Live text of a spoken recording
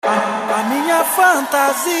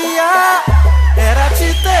fantasia era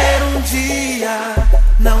te ter um dia.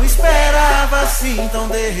 Não esperava assim tão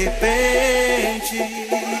de repente.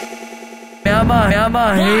 Me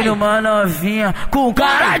amarrei numa novinha com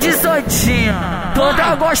cara de santinha,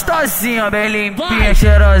 toda gostosinha, bem limpinha,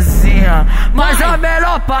 cheirosinha. Mas a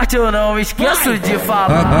melhor parte eu não esqueço de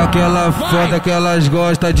falar. Aquela foda que elas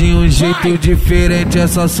gostam de um jeito diferente.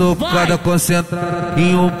 Essa socada concentrada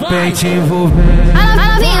em um pente envolvente. A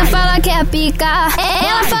novinha fala que é pica,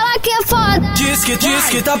 ela fala que é foda. Diz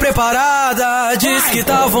que tá preparada, diz que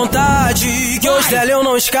tá à vontade, que hoje dela eu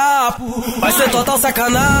não escapo, vai ser total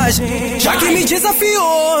sacanagem. Já que me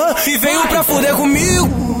desafiou e veio pra fuder comigo,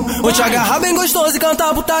 vou te agarrar bem gostoso e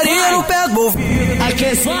cantar putaria no pé do ouvido.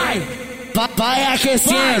 Vai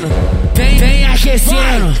aquecendo, vem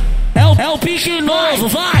aquecendo. É o pique novo,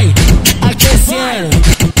 vai aquecendo,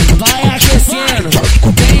 vai aquecendo,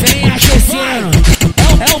 vem aquecendo.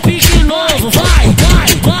 É o pique novo, vai.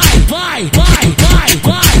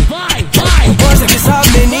 Mostra que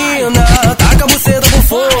sabe, menina, taca a buceta com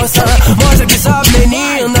força. Mostra que sabe,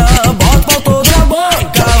 menina, bota o pau todo na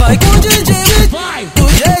boca. Vai com o DJ, do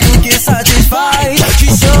jeito que satisfaz. Te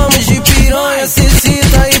chamo de piranha, se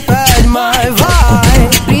cita e pede, mas vai.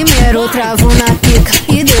 Primeiro eu travo na pica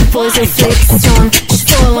e depois eu flexiono,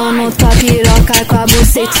 esfolando tua piroca com a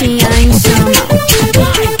bucetinha em chama.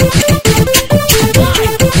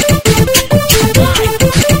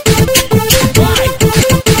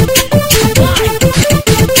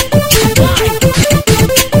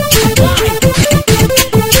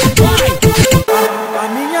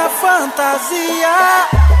 Fantasia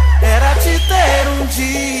era te ter um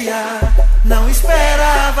dia. Não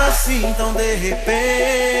esperava assim tão de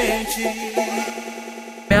repente.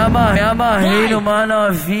 Me amarrei numa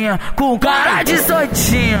novinha com cara de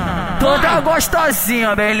santinha, toda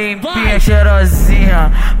gostosinha, bem limpinha,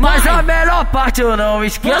 cheirosinha. Mas a melhor parte eu não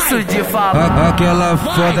esqueço de falar. Aquela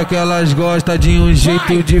foda que elas gostam de um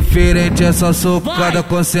jeito diferente. Essa socada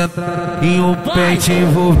concentrada em um pente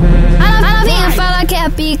envolvente. A novinha fala que é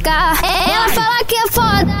pica, ela fala que é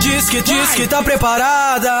foda. Diz que tá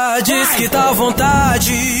preparada, diz que tá à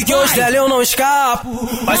vontade, que hoje dela eu não escapo,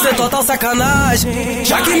 vai ser total sacanagem.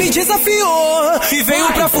 Já que me desafiou e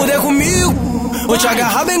veio pra fuder comigo, vou te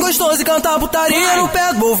agarrar bem gostoso e cantar putaria no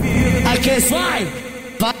pé do ouvido.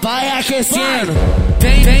 Vai aquecendo,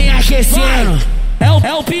 vem aquecendo.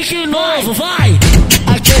 É o pique novo, vai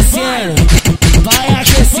aquecendo, vai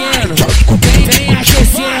aquecendo, vem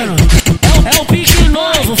aquecendo. É o pique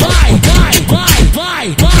novo, vai.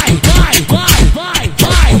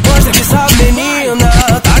 Mostra que sabe, menina,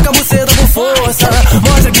 taca a buceta com força.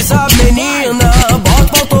 Mostra que sabe, menina,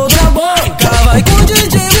 bota o pau todo na boca. Vai com o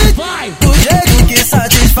DJ, do jeito que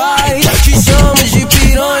satisfaz. Te chamo de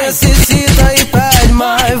piranha, se cita e pede,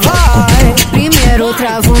 mas vai. Primeiro eu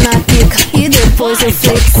travo na pica e depois eu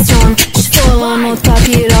flexiono, esfolando tua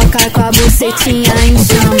piroca com a bucetinha em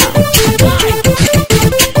chama.